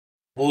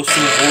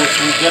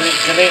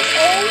Get it.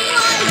 Oh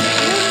my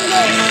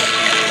goodness.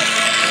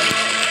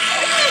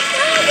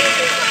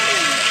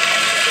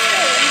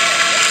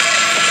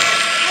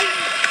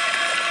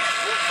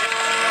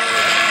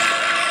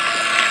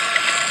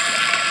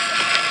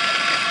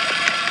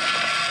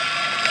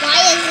 Why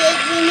is it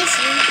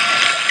missing?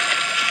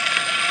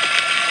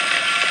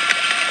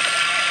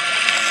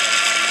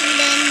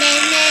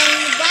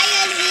 Why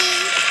is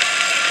it?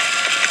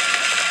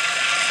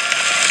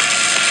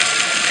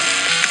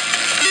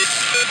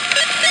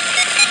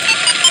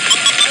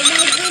 Oh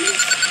my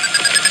goodness.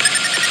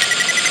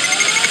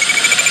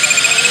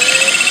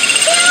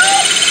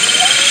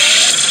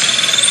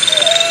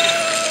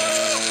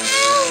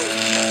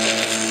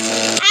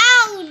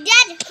 Ow,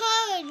 that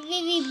hurt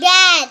really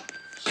bad.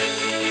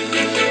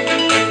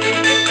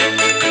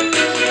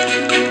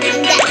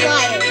 And that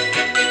wire.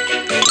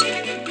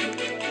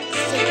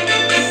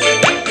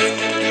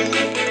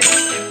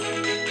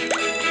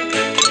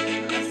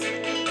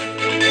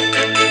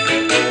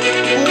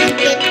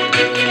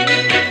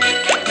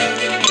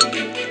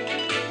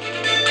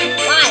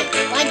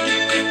 Why did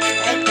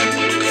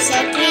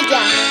cerete?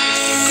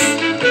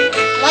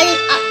 Why did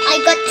I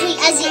got 3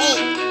 as the 8?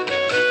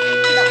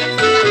 No,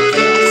 not we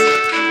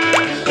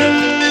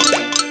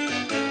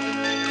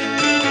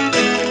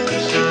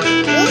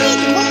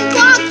need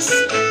wolds.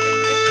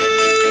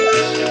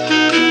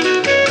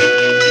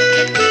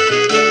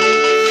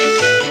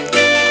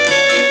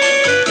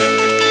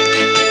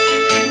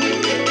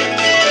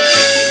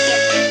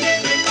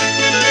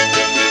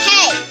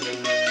 Hey!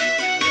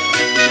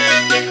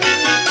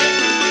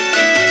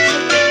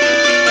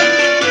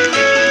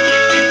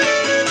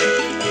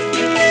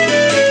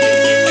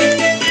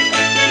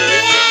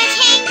 Yeah,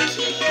 thank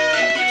you.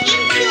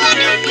 Thank you,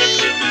 Adobe.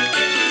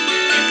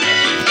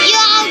 You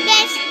are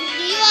best.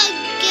 You are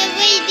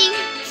waiting.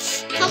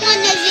 Come on,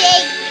 Nazi.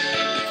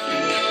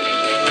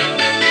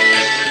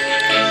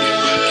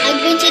 I'm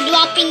going to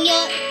drop in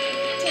your.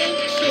 Thank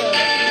you.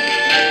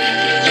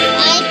 If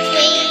I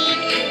trade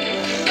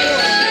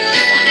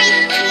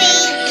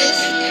this.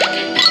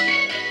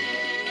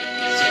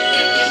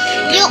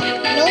 No,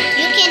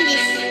 you can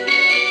this.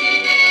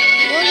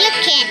 No, you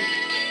can.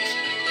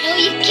 No,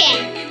 you can.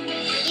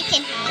 You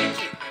can have it.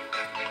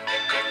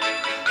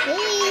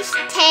 Please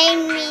take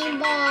me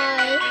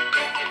by.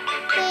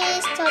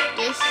 Please stop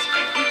this.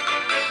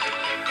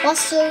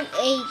 Fossil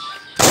egg.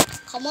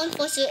 Come on,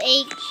 fossil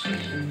egg.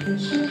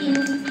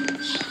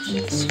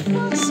 Please,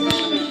 fossil.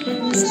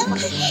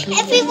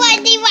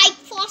 Everybody like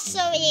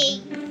fossil egg.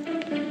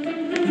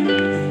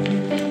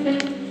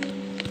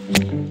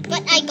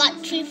 But I got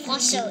 3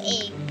 fossil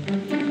egg.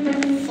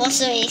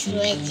 Fossil eggs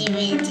really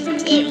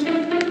scary.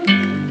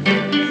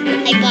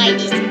 I buy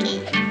this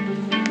game.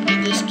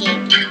 This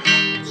game.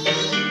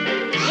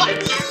 What?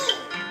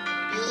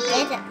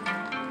 Better.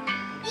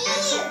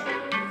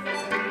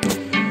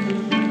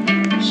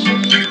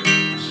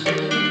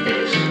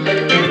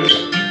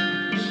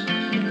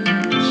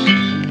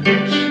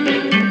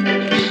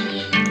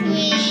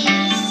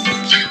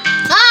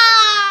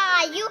 Ah!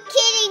 You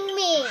kidding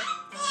me?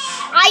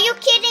 Are you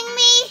kidding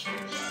me?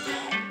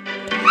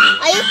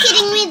 Are you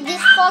kidding me?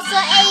 This fossil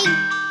egg?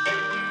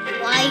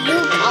 Why you?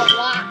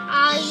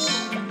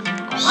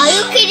 Are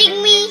you kidding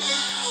me?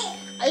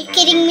 Are you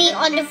kidding me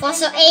on the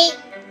fossil egg?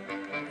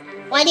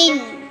 Why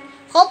didn't?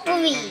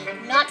 Hopefully,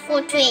 not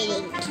for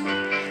trading.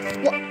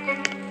 What?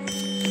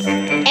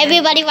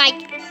 Everybody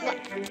like.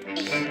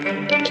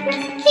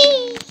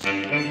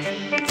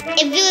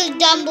 If you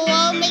down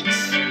below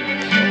makes. No,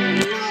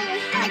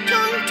 I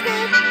don't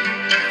talk.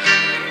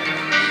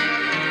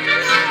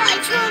 No, I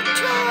don't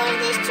talk.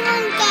 This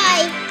one guy.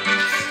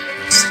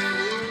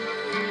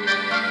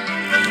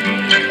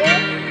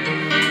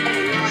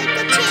 No, I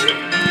got 10.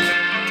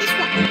 This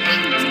one.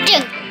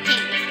 Done.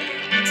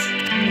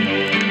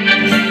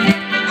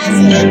 As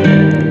it.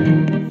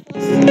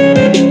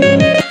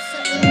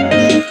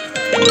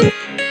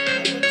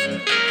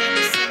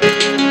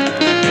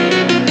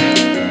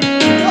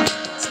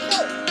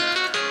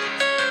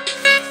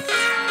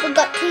 We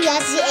got 2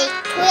 as the 8.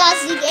 2 as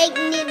the 8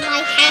 need my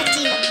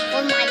hatching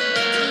for my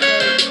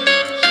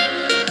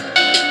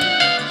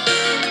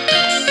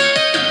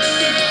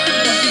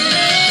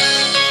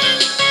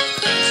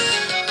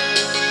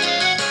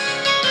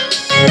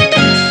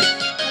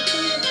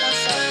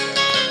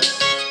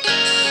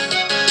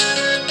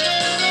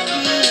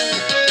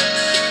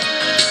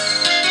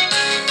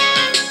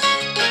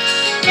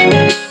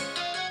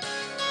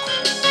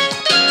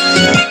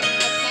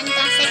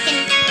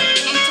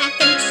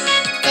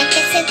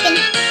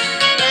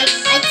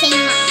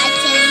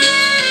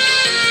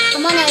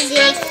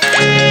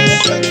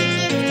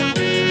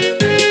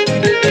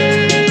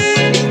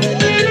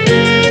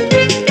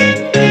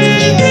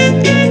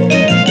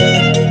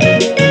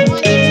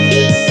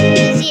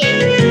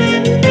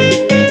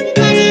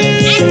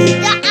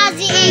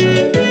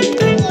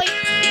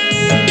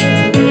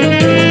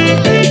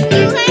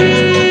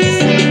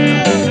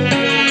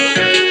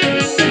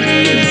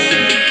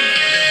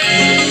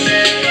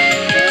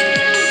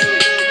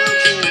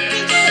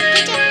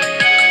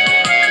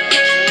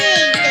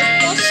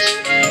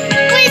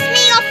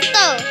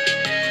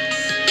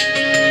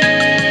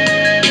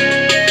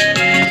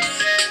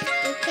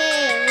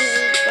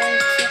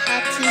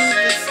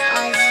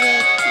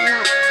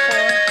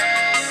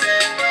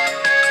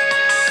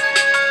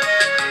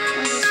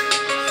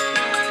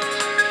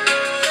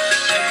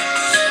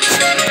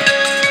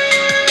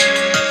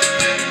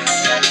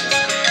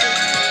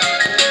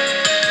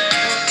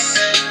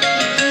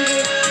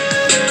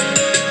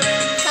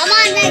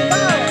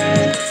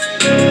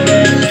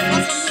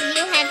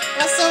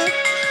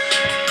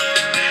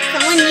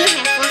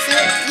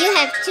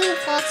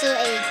fossil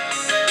egg.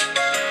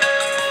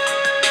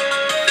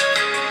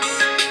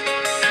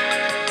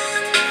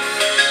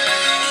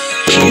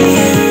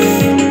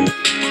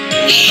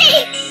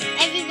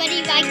 Everybody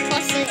like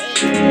fossil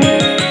egg.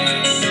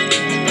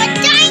 But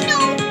dino!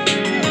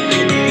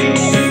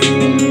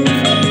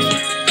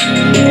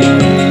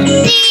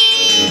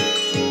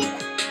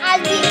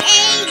 As the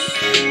egg.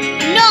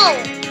 No!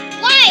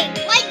 Why?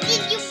 Why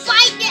did you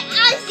bite the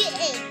Aussie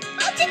egg?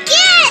 Not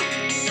again!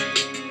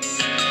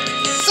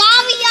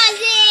 Sorry,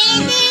 Aussie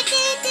egg.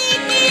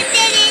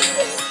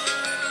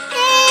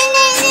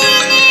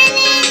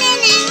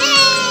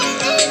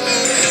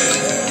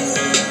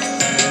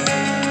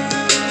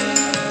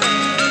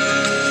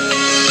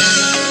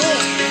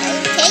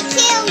 Take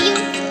care of you.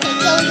 Take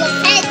care of your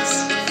pets.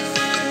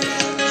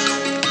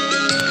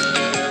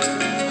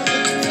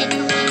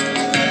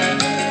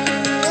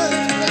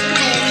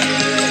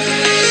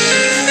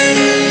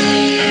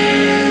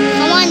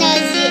 Come on,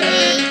 Ozzy.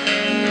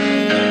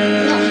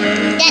 No,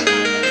 that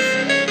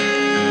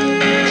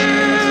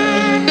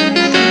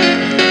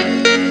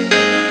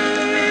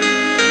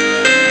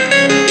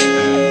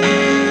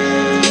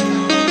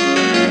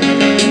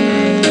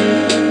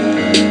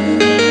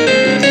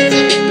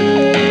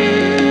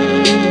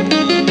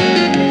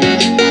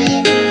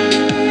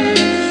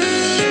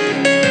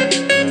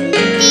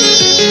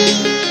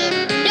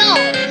no,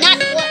 not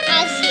what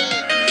Ozzy.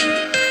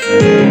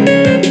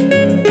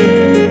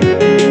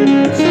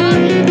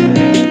 Sorry,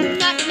 I'm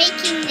not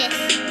making this.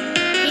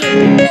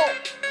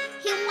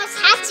 He was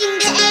hatching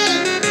the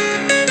egg.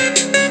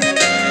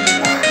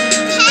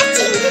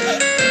 Hatching the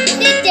egg.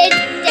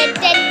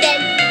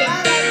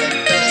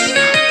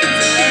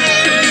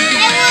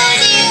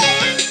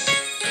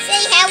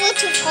 Say hello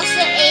to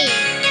fossil egg.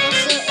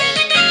 Fossil egg.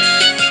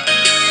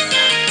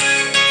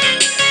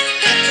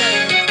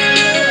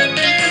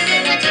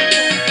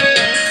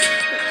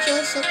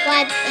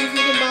 Subscribe and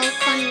hit the bell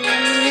icon when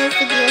new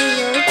video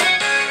here.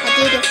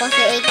 Until the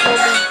fossil egg will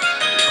be.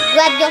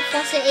 Grab your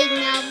fossil egg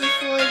now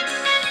before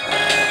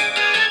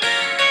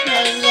the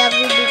area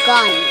will be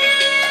gone.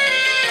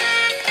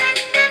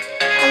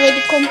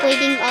 Already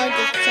completing all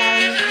the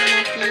challenge.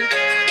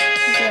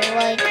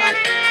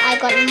 I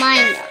got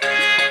mine.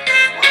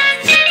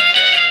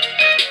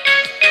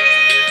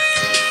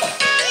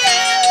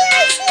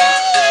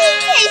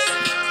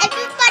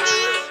 Everybody,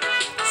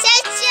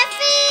 set your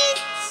feet.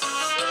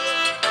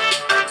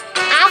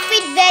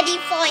 Outfit ready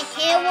for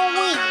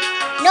Halloween.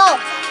 No,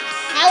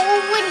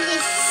 Halloween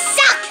is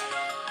suck.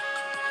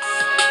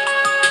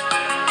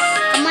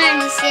 Come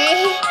on,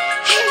 say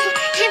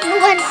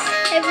everyone.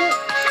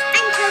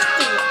 I'm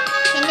thirsty.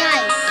 Can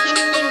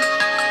you?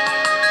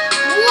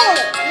 Whoa!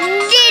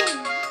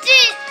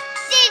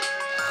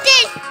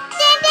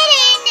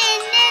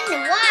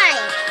 Why?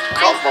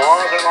 Có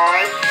bò rồi mồi.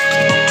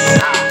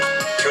 À,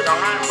 chiều tao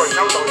nói còn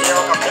 6